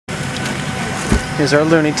Here's our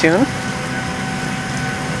Looney Tune.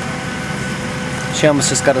 She almost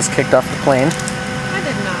just got us kicked off the plane. I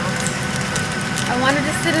did not. I wanted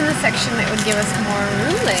to sit in the section that would give us more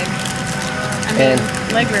leg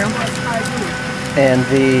room. And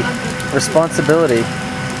the responsibility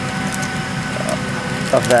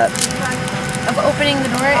of that. Of opening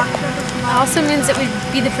the door also means that we'd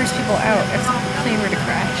be the first people out if the plane were to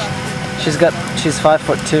crash. She's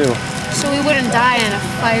 5'2". So we wouldn't die in a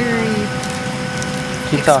fiery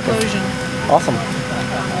explosion. Awesome.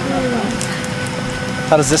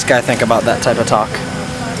 How does this guy think about that type of talk?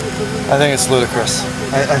 I think it's ludicrous.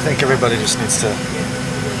 I think everybody just needs to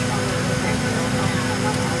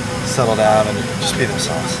settle down and just be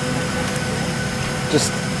themselves.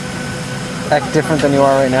 Just act different than you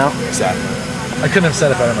are right now? Exactly. I couldn't have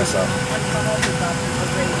said it better myself.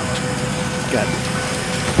 Good.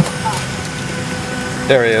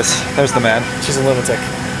 There he is. There's the man. She's a lunatic.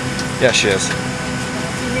 Yeah, she is.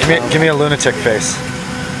 Give me a lunatic face.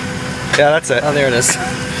 Yeah, that's it. Oh, there it is.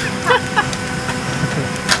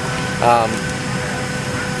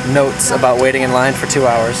 Notes about waiting in line for 2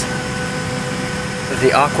 hours.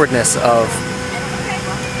 The awkwardness of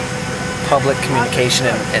public communication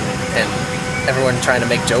and everyone trying to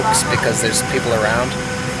make jokes because there's people around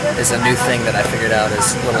is a new thing that I figured out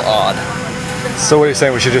is a little odd. So what are you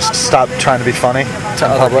saying? We should just stop trying to be funny to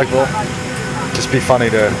other people? Just be funny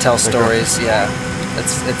to tell stories. Yeah,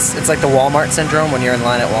 it's like the Walmart syndrome when you're in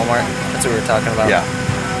line at Walmart. That's what we were talking about. Yeah,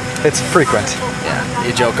 it's frequent. Yeah,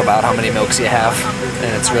 you joke about how many milks you have,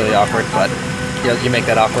 and it's really awkward, but you make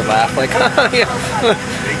that awkward laugh, like.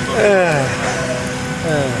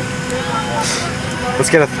 Let's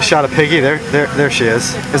get a shot of Piggy. There she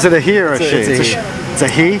is. Is it a he or a she? It's a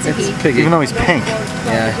he? It's Piggy. Even though he's pink.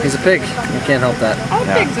 Yeah, he's a pig. You can't help that. All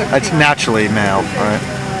pigs are pink. It's naturally male, right?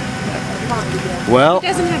 Well. He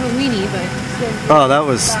doesn't have a weenie, but. Oh,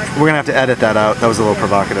 we're gonna have to edit that out. That was a little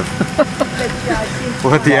provocative.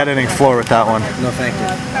 We'll hit the editing floor with that one. No, thank you.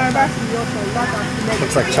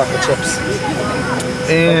 Looks like chocolate chips.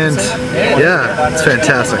 And yeah, it's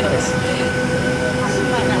fantastic.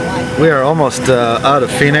 We are almost out of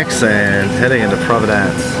Phoenix and heading into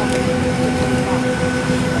Providence.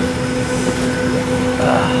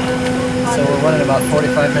 So we're running about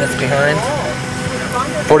 45 minutes behind.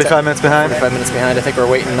 45 minutes behind? 45 minutes behind. I think we're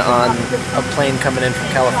waiting on a plane coming in from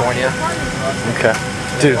California. Okay.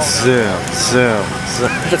 Dude, zoom.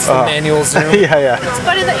 That's the manual zoom. Yeah. It's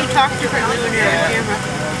funny that you talk differently when you're on camera.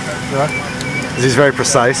 What? Is he very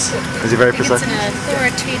precise? Is he very precise? It's an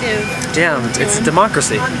authoritative. Damn, it's a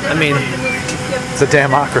democracy. I mean, it's a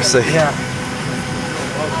democracy. Yeah.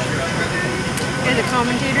 You're the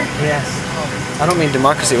commentator? Yes. I don't mean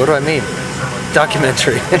democracy. What do I mean?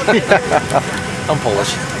 Documentary. I'm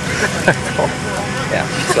Polish. Yeah.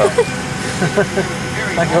 So.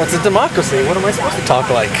 I go, it's a democracy. What am I supposed to talk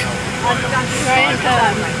like? Right.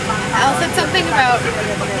 Al said something about.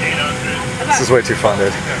 This is way too fun,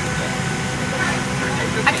 dude.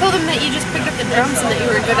 I told him that you just picked up the drums and that you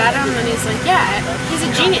were good at them, and he's like, yeah, he's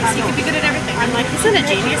a genius. He could be good at everything. I'm like, he's not a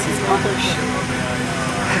genius. He's Polish.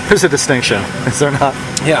 There's a distinction, is there not?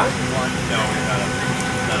 Yeah.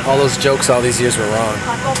 All those jokes all these years were wrong.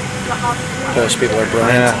 Polish people are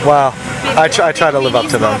brilliant. Yeah, well, I try to live up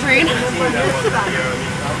to them.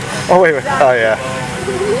 Oh, wait. Oh, yeah.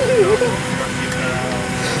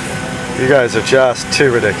 You guys are just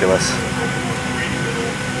too ridiculous.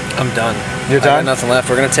 I'm done. You're done? I got nothing left.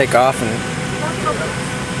 We're going to take off and...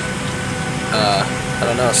 I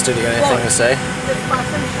don't know, Stu, you got anything to say?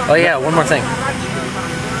 Oh, yeah, one more thing.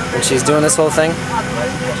 When she's doing this whole thing...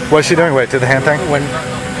 What's she doing? Wait, do the hand thing?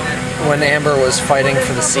 When Amber was fighting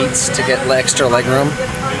for the seats to get extra leg room,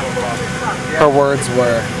 her words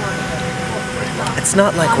were, "It's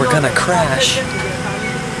not like we're gonna crash."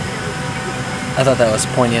 I thought that was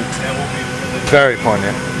poignant. Very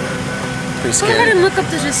poignant. Pretty Go ahead scary. and look up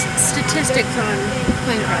the statistics on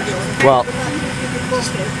plane crashes. Well,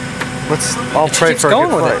 let's all pray for a good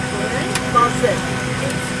flight.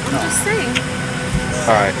 I'm just saying.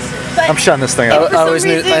 All right. But I'm shutting this thing up. I always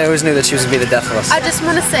knew that she was gonna be the death of us. I just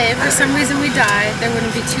want to say, if for some reason we die, there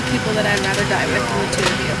wouldn't be two people that I'd rather die with than the two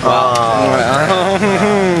of you.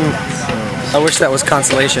 I wish that was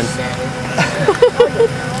consolation.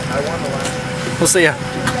 We'll see ya.